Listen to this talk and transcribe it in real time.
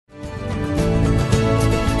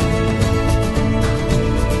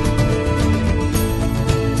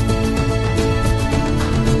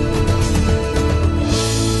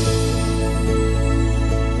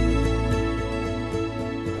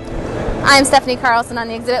I'm Stephanie Carlson on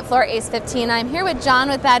the exhibit floor, ACE15. I'm here with John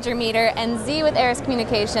with Badger Meter and Z with Aeris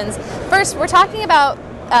Communications. First, we're talking about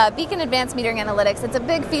Beacon Advanced Metering Analytics. It's a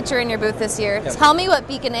big feature in your booth this year. Yep. Tell me what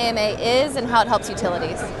Beacon AMA is and how it helps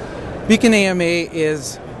utilities. Beacon AMA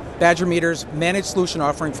is Badger Meter's managed solution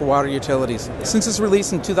offering for water utilities. Since its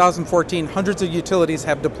release in 2014, hundreds of utilities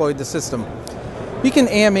have deployed the system. Beacon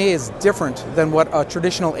AMA is different than what a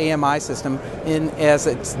traditional AMI system as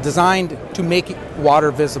it's designed to make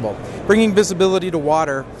water visible. Bringing visibility to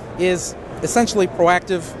water is essentially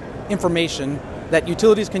proactive information that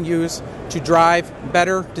utilities can use to drive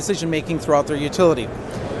better decision making throughout their utility.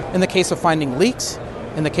 In the case of finding leaks,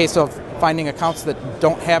 in the case of finding accounts that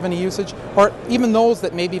don't have any usage, or even those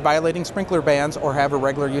that may be violating sprinkler bans or have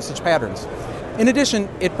irregular usage patterns. In addition,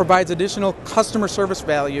 it provides additional customer service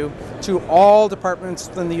value to all departments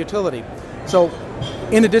within the utility. So,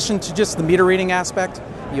 in addition to just the meter reading aspect,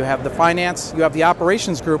 you have the finance, you have the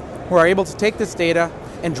operations group who are able to take this data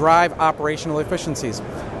and drive operational efficiencies.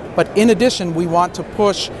 But in addition, we want to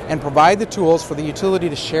push and provide the tools for the utility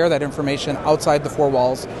to share that information outside the four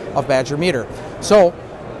walls of Badger Meter. So,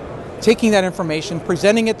 taking that information,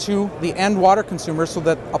 presenting it to the end water consumer so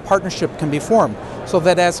that a partnership can be formed. So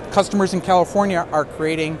that as customers in California are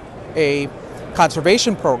creating a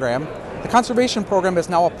conservation program, the conservation program is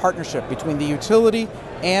now a partnership between the utility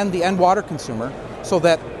and the end water consumer so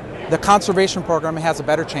that the conservation program has a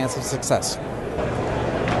better chance of success.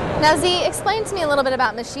 Now Z, explain to me a little bit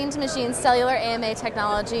about machine-to-machine cellular AMA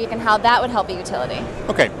technology and how that would help a utility.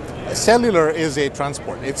 Okay. Cellular is a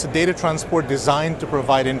transport. It's a data transport designed to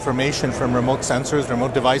provide information from remote sensors,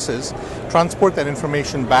 remote devices, transport that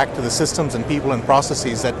information back to the systems and people and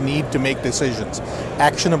processes that need to make decisions,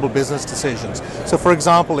 actionable business decisions. So for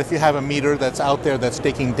example, if you have a meter that's out there that's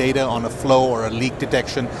taking data on a flow or a leak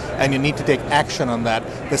detection and you need to take action on that,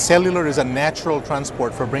 the cellular is a natural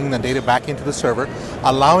transport for bringing the data back into the server,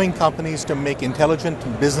 allowing companies to make intelligent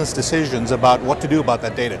business decisions about what to do about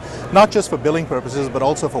that data. Not just for billing purposes, but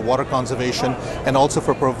also for water conservation and also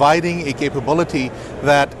for providing a capability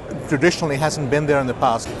that traditionally hasn't been there in the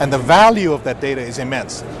past. And the value of that data is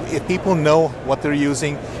immense. If people know what they're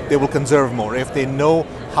using, they will conserve more. If they know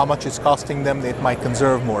how much it's costing them, they might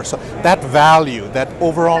conserve more. So that value, that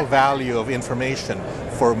overall value of information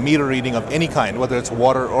for meter reading of any kind, whether it's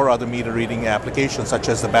water or other meter reading applications such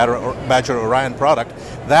as the Badger ORION product,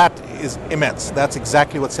 that is immense. That's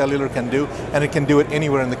exactly what cellular can do, and it can do it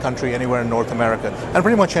anywhere in the country, anywhere in North America, and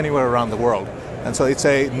pretty much anywhere around the world. And so it's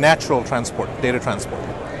a natural transport, data transport.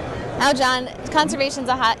 Now John, conservation is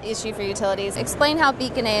a hot issue for utilities. Explain how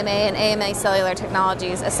Beacon AMA and AMA cellular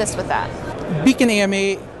technologies assist with that. Beacon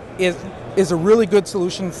AMA is a really good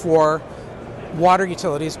solution for water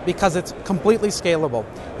utilities because it's completely scalable.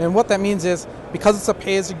 And what that means is, because it's a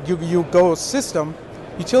pay-as-you-go system,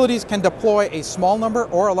 utilities can deploy a small number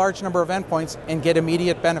or a large number of endpoints and get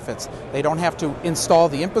immediate benefits. They don't have to install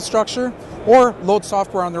the infrastructure or load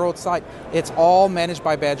software on their own site. It's all managed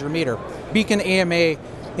by Badger Meter. Beacon AMA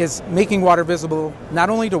is making water visible not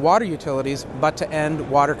only to water utilities, but to end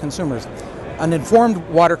water consumers. An informed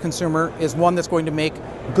water consumer is one that's going to make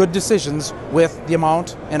good decisions with the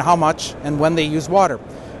amount and how much and when they use water.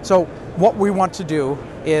 So what we want to do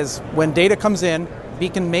is, when data comes in,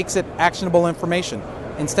 Beacon makes it actionable information.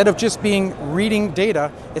 Instead of just reading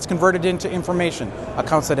data, it's converted into information.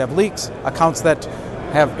 Accounts that have leaks, accounts that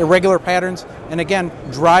have irregular patterns, and again,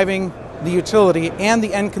 driving the utility and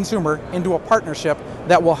the end consumer into a partnership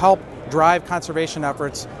that will help drive conservation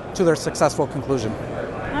efforts to their successful conclusion.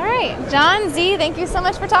 All right, John, Z, thank you so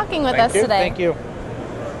much for talking with us today. Thank you.